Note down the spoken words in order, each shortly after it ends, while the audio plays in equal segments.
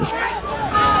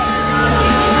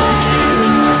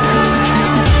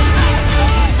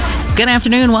Good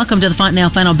afternoon. Welcome to the Fontanelle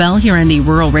Final Bell here in the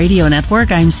Rural Radio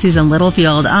Network. I'm Susan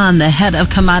Littlefield. I'm the head of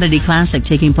Commodity Classic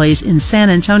taking place in San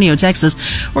Antonio, Texas.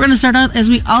 We're going to start out as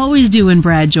we always do when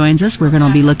Brad joins us. We're going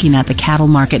to be looking at the cattle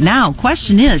market. Now,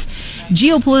 question is,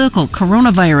 geopolitical,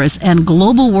 coronavirus, and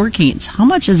global workings. How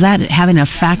much is that having a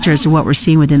factor as to what we're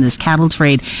seeing within this cattle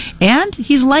trade? And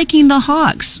he's liking the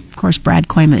hogs. Of course, Brad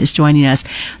Kooima is joining us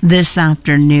this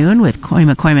afternoon with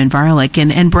Kooima, and Varilek.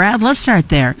 And Brad, let's start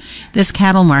there. This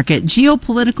cattle market,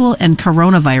 geopolitical and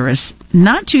coronavirus,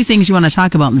 not two things you want to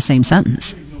talk about in the same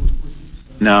sentence.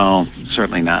 No,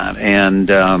 certainly not. And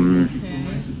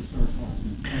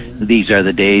these are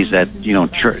the days that,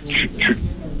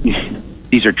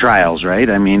 these are trials, right?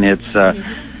 I mean, it's...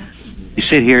 you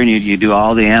sit here and you do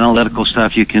all the analytical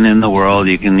stuff you can in the world.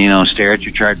 You can, stare at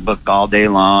your chart book all day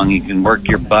long. You can work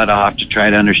your butt off to try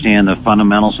to understand the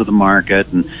fundamentals of the market.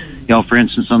 And, for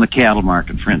instance, on the cattle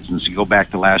market, you go back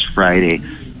to last Friday,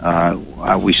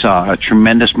 we saw a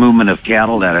tremendous movement of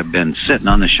cattle that have been sitting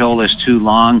on the show list too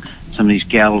long. Some of these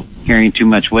cattle carrying too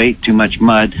much weight, too much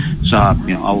mud. Saw,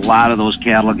 a lot of those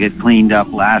cattle get cleaned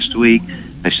up last week.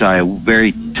 I saw a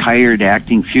very tired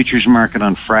acting futures market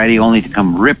on Friday, only to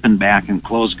come ripping back and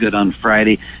close good on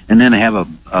Friday. And then I have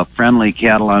a friendly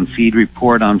cattle on feed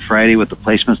report on Friday with the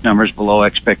placements numbers below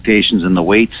expectations and the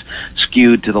weights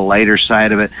skewed to the lighter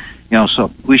side of it.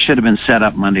 So we should have been set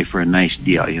up Monday for a nice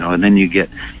deal, and then you get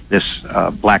this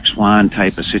black swan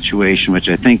type of situation, which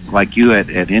I think, like you had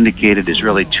indicated, is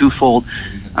really twofold.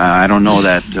 I don't know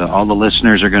that all the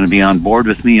listeners are going to be on board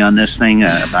with me on this thing.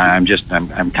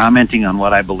 I'm commenting on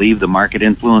what I believe the market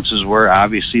influences were.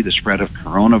 Obviously, the spread of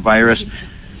coronavirus,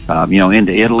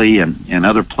 into Italy and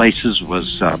other places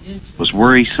was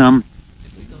worrisome.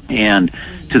 And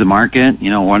to the market,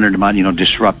 wondered about,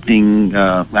 disrupting.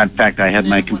 In fact, I had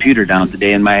my computer down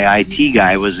today, and my IT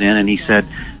guy was in, and he said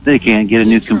they can't get a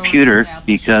new computer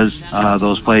because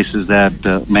those places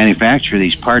that manufacture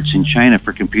these parts in China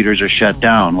for computers are shut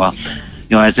down. Well,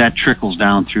 as that trickles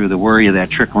down through, the worry of that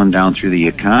trickling down through the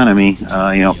economy,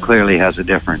 clearly has a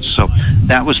difference. So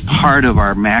that was part of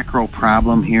our macro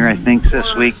problem here, I think,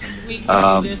 this week.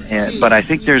 But I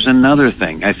think there's another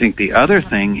thing. I think the other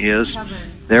thing is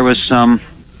there was some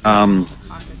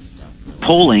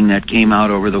polling that came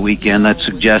out over the weekend that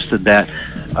suggested that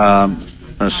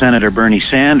Senator Bernie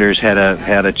Sanders had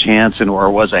a chance or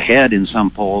was ahead in some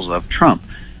polls of Trump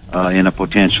in a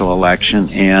potential election.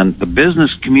 And the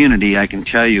business community, I can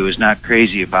tell you, is not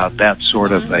crazy about that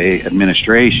sort of a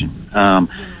administration.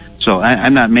 So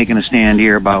I'm not making a stand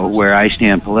here about where I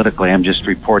stand politically. I'm just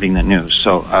reporting the news.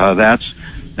 So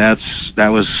that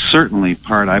was certainly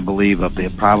part, I believe, of the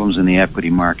problems in the equity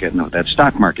market. And that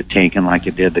stock market tanking like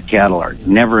it did, the cattle are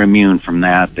never immune from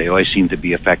that. They always seem to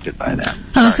be affected by that.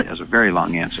 Sorry, that was a very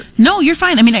long answer. No, you're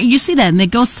fine. I mean, you see that, and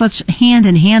it goes such hand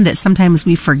in hand that sometimes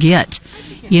we forget.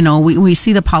 We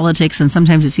see the politics, and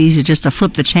sometimes it's easy just to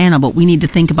flip the channel, but we need to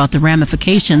think about the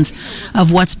ramifications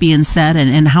of what's being said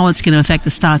and how it's going to affect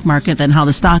the stock market, and how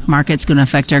the stock market's going to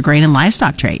affect our grain and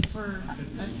livestock trade.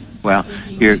 Well,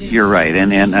 you're right,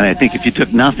 and I think if you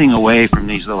took nothing away from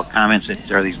these little comments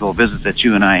or these little visits that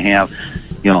you and I have,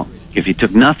 if you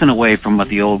took nothing away from what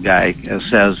the old guy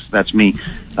says, that's me.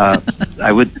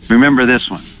 I would remember this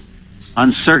one: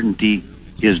 uncertainty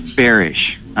is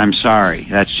bearish. I'm sorry,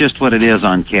 that's just what it is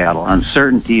on cattle.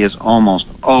 Uncertainty is almost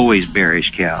always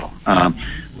bearish cattle.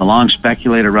 The long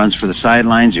speculator runs for the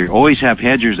sidelines. You always have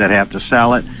hedgers that have to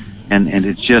sell it, and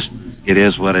it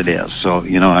is what it is. So,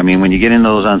 when you get into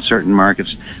those uncertain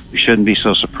markets, we shouldn't be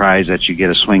so surprised that you get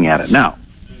a swing at it. Now,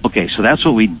 okay, so that's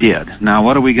what we did. Now,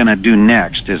 what are we going to do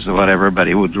next is what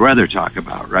everybody would rather talk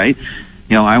about, right?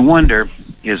 I wonder,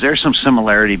 is there some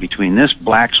similarity between this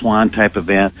black swan type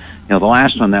event? The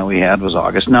last one that we had was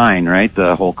August 9, right?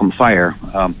 The Holcomb fire.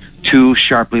 2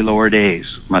 sharply lower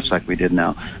days, much like we did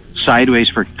now. Sideways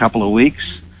for a couple of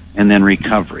weeks, and then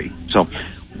recovery. So,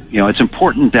 it's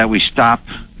important that we stop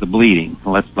the bleeding.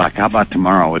 How about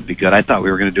tomorrow would be good. I thought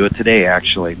we were going to do it today,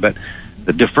 actually. But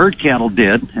the deferred cattle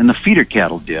did, and the feeder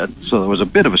cattle did, so there was a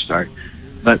bit of a start.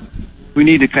 But we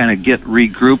need to kind of get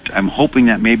regrouped. I'm hoping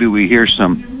that maybe we hear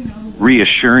some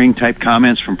reassuring type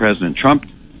comments from President Trump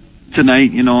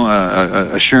tonight,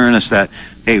 assuring us that,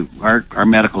 hey, our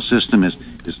medical system is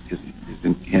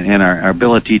and our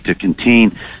ability to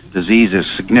contain disease is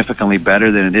significantly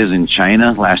better than it is in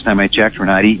China. Last time I checked, we're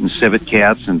not eating civet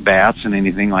cats and bats and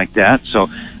anything like that. So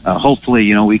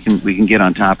hopefully, we can get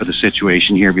on top of the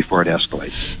situation here before it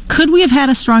escalates. Could we have had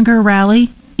a stronger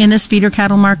rally in this feeder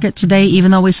cattle market today,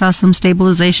 even though we saw some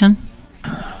stabilization?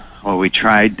 Well, we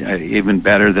tried even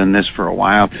better than this for a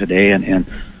while today, and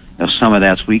some of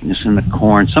that's weakness in the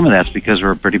corn. Some of that's because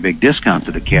we're a pretty big discount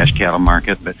to the cash cattle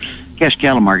market. But cash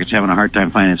cattle market's having a hard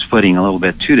time finding its footing a little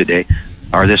bit too today,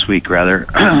 or this week rather.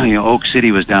 Oak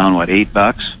City was down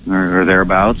 $8 or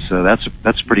thereabouts. So that's a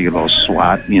pretty good little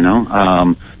swat.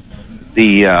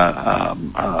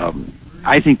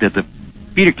 I think that the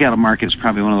feeder cattle market is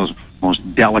probably one of those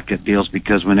most delicate deals,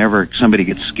 because whenever somebody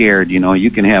gets scared, you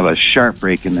can have a sharp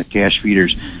break in the cash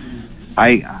feeders.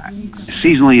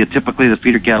 Seasonally, typically the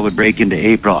feeder cattle would break into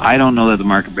April. I don't know that the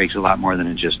market breaks a lot more than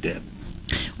it just did.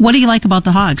 What do you like about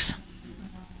the hogs?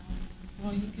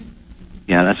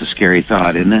 Yeah, that's a scary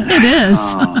thought, isn't it? It is.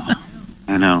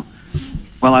 I know.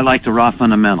 Well, I like the raw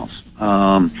fundamentals.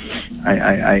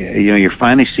 You're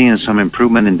finally seeing some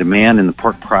improvement in demand in the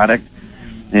pork product.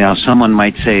 Someone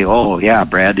might say, "Oh, yeah,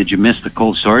 Brad, did you miss the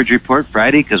cold storage report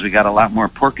Friday? Because we got a lot more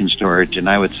pork in storage." And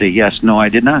I would say, yes, no, I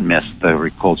did not miss the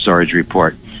cold storage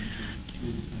report.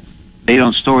 They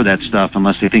don't store that stuff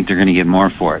unless they think they're going to get more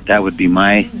for it. That would be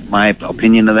my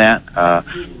opinion of that.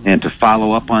 And to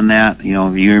follow up on that,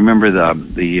 you remember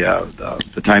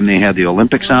the time they had the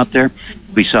Olympics out there?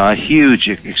 We saw a huge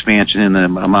expansion in the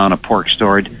amount of pork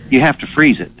stored. You have to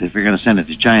freeze it if you're going to send it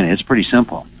to China. It's pretty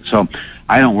simple. So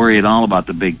I don't worry at all about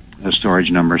the big storage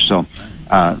numbers. So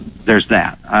there's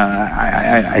that.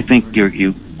 I think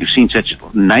you've seen such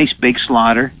nice big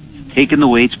slaughter, taking the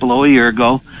weights below a year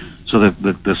ago. So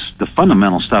the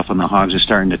fundamental stuff on the hogs is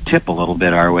starting to tip a little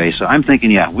bit our way. So I'm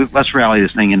thinking, let's rally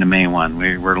this thing into May 1.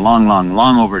 We're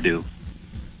long overdue.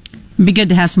 It'd be good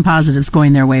to have some positives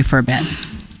going their way for a bit.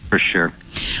 For sure.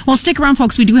 Well, stick around,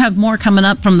 folks. We do have more coming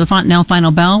up from the Fontanelle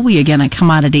Final Bell. We, again, a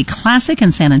Commodity Classic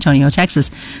in San Antonio,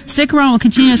 Texas. Stick around. We'll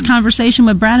continue this conversation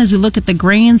with Brad as we look at the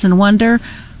grains and wonder,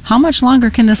 how much longer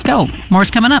can this go?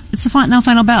 More's coming up. It's the Fontanelle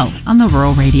Final Bell on the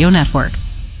Rural Radio Network.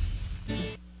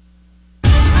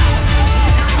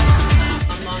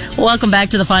 Welcome back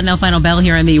to the Fontanelle Final Bell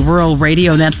here on the Rural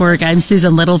Radio Network. I'm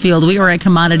Susan Littlefield. We were at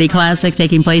Commodity Classic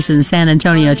taking place in San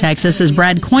Antonio, Texas, as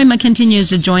Brad Kooima continues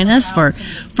to join us for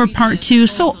part two.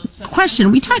 So,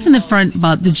 question, we talked in the front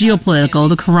about the geopolitical,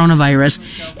 the coronavirus,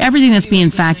 everything that's being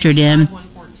factored in.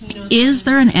 Is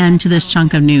there an end to this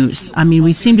chunk of news? I mean,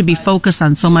 we seem to be focused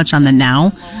on so much on the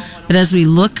now, but as we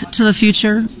look to the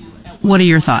future, what are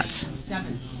your thoughts?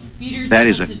 That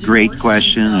is a great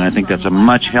question, and I think that's a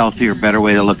much healthier, better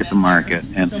way to look at the market.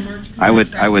 And I would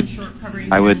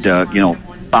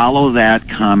follow that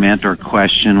comment or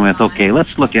question with, okay,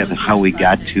 let's look at how we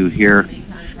got to here.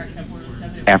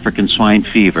 African swine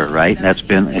fever, right? That's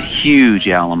been a huge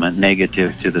element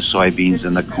negative to the soybeans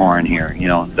and the corn here.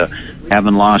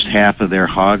 Having lost half of their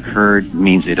hog herd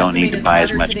means they don't need to buy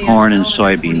as much corn and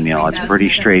soybean meal. It's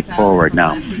pretty straightforward.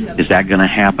 Now, is that going to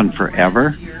happen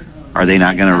forever? Are they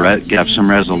not going to get some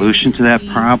resolution to that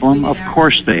problem? Of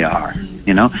course they are.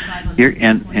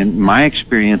 And my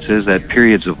experience is that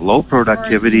periods of low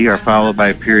productivity are followed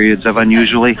by periods of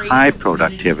unusually high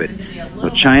productivity. So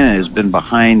China has been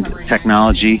behind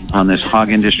technology on this hog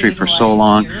industry for so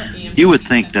long. You would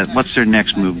think that what's their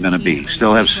next move going to be?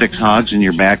 Still have 6 hogs in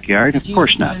your backyard? Of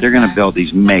course not. They're going to build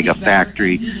these mega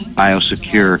factory,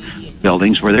 biosecure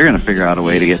buildings where they're going to figure out a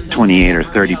way to get 28 or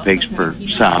 30 pigs per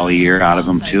sow a year out of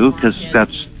them too, because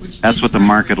that's what the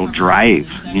market will drive.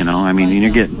 I mean,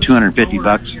 you're getting $250,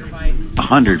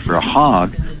 $100 for a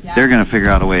hog. They're going to figure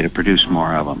out a way to produce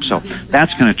more of them. So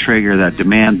that's going to trigger that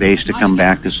demand base to come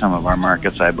back to some of our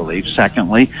markets, I believe.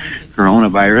 Secondly,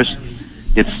 coronavirus.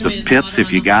 It's the pits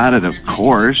if you got it, of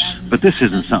course, but this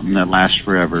isn't something that lasts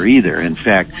forever either. In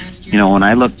fact, when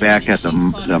I look back at the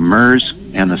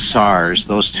MERS and the SARS,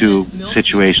 those two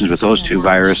situations with those two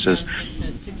viruses,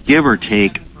 give or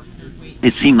take,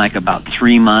 it seemed like about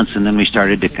 3 months, and then we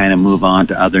started to kind of move on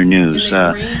to other news.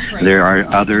 There are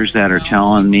others that are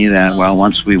telling me that, well,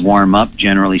 once we warm up,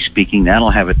 generally speaking,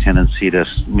 that'll have a tendency to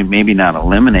maybe not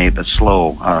eliminate, but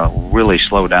really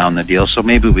slow down the deal. So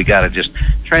maybe we got to just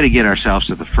try to get ourselves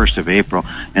to the 1st of April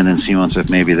and then see once if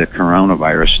maybe the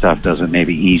coronavirus stuff doesn't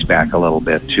maybe ease back a little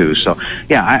bit too. So,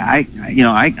 yeah,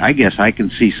 I guess I can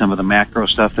see some of the macro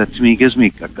stuff that to me gives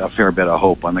me a fair bit of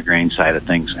hope on the grain side of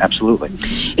things. Absolutely.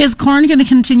 Is corn going to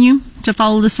continue to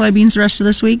follow the soybeans the rest of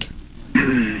this week?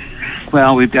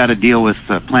 Well, we've got to deal with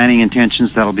planting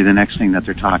intentions. That'll be the next thing that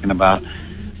they're talking about.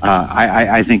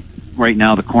 I think right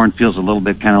now the corn feels a little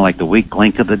bit kind of like the weak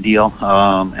link of the deal.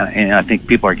 And I think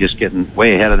people are just getting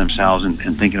way ahead of themselves and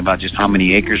thinking about just how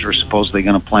many acres we're supposedly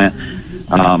going to plant.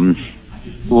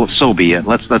 Well, so be it.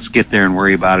 Let's get there and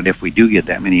worry about it if we do get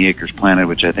that many acres planted,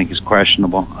 which I think is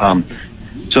questionable.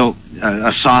 So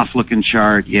a soft-looking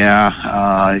chart,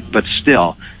 yeah, but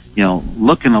still,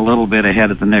 looking a little bit ahead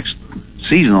at the next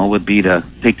seasonal would be to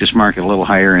take this market a little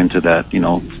higher into that,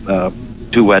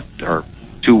 too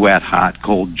wet, hot,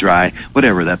 cold, dry,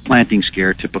 whatever, that planting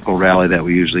scare, typical rally that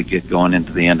we usually get going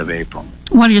into the end of April.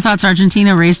 What are your thoughts?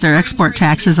 Argentina raised their export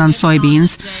taxes on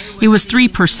soybeans. It was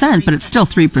 3%, but it's still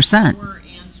 3%.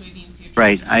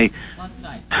 Right. I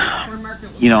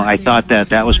thought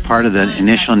that was part of the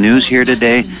initial news here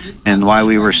today, and why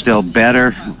we were still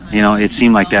better. It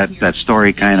seemed like that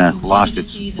story kind of lost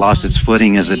its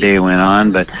footing as the day went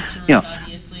on. But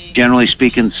generally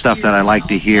speaking, stuff that I like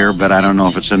to hear, but I don't know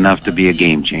if it's enough to be a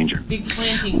game changer.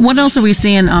 What else are we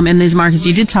seeing in these markets?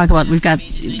 You did talk about, we've got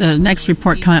the next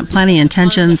report, planting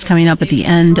intentions coming up at the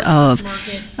end of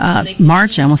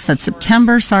March. I almost said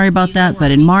September. Sorry about that.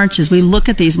 But in March, as we look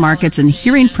at these markets and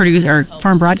hearing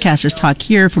farm broadcasters talk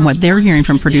here from what they're hearing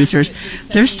from producers,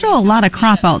 there's still a lot of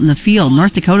crop out in the field.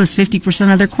 North Dakota's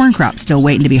 50% of their corn crop still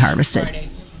waiting to be harvested.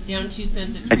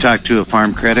 I talked to a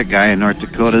farm credit guy in North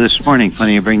Dakota this morning.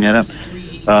 Funny you bring that up.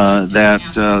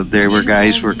 There were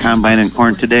guys who were combining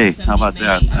corn today. How about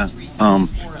that?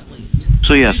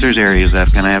 So yes, there's areas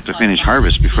that's going to have to finish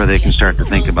harvest before they can start to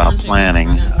think about planting.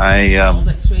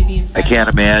 I can't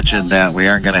imagine that we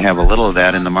aren't going to have a little of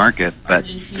that in the market. But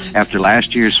after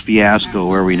last year's fiasco,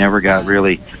 where we never got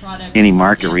really any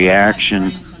market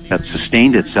reaction that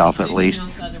sustained itself, at least,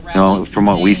 from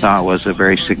what we thought was a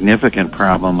very significant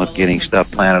problem with getting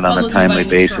stuff planted on a timely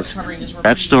basis.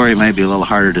 That story might be a little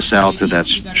harder to sell to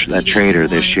that trader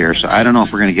this year. So I don't know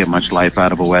if we're going to get much life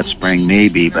out of a wet spring,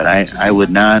 maybe, but I would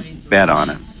not bet on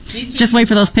it. Just wait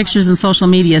for those pictures in social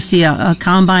media. See a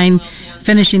combine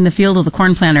finishing the field with the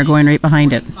corn planter going right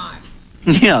behind it.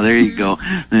 Yeah, there you go.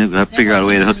 Figure out a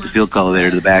way to hook the field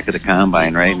cultivator to the back of the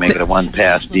combine, right? Make it a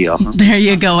one-pass deal. There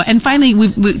you go. And finally,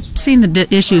 we've seen the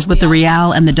issues with the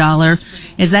real and the dollar.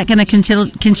 Is that going to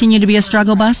continue to be a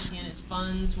struggle bus?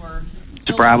 It's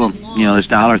a problem. This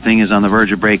dollar thing is on the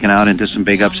verge of breaking out into some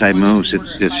big upside moves.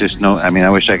 It's just I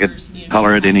wish I could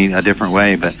color it a different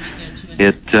way, but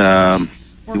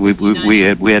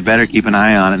we had better keep an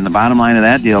eye on it. And the bottom line of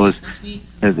that deal is,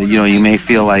 you may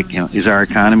feel like, is our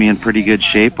economy in pretty good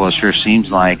shape? Well, it sure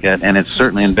seems like it, and it's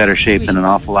certainly in better shape than an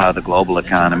awful lot of the global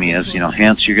economy is.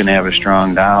 Hence you're going to have a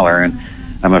strong dollar, and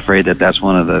I'm afraid that's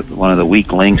one of the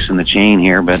weak links in the chain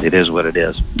here, but it is what it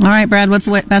is. All right, Brad, what's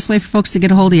the best way for folks to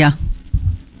get a hold of you?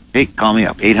 Hey, call me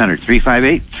up,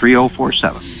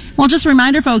 800-358-3047. Well, just a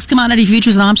reminder, folks, commodity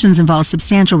futures and options involve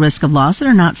substantial risk of loss and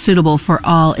are not suitable for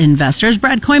all investors.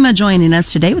 Brad Kooima joining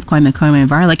us today with Kooima, and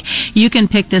Varilek. You can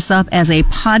pick this up as a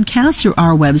podcast through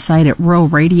our website at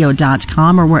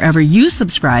ruralradio.com or wherever you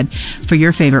subscribe for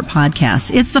your favorite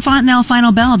podcasts. It's the Fontanelle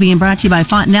Final Bell being brought to you by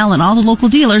Fontanelle and all the local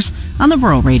dealers on the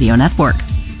Rural Radio Network.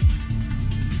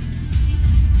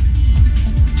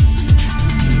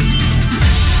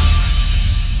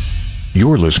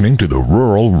 You're listening to the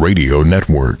Rural Radio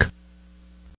Network.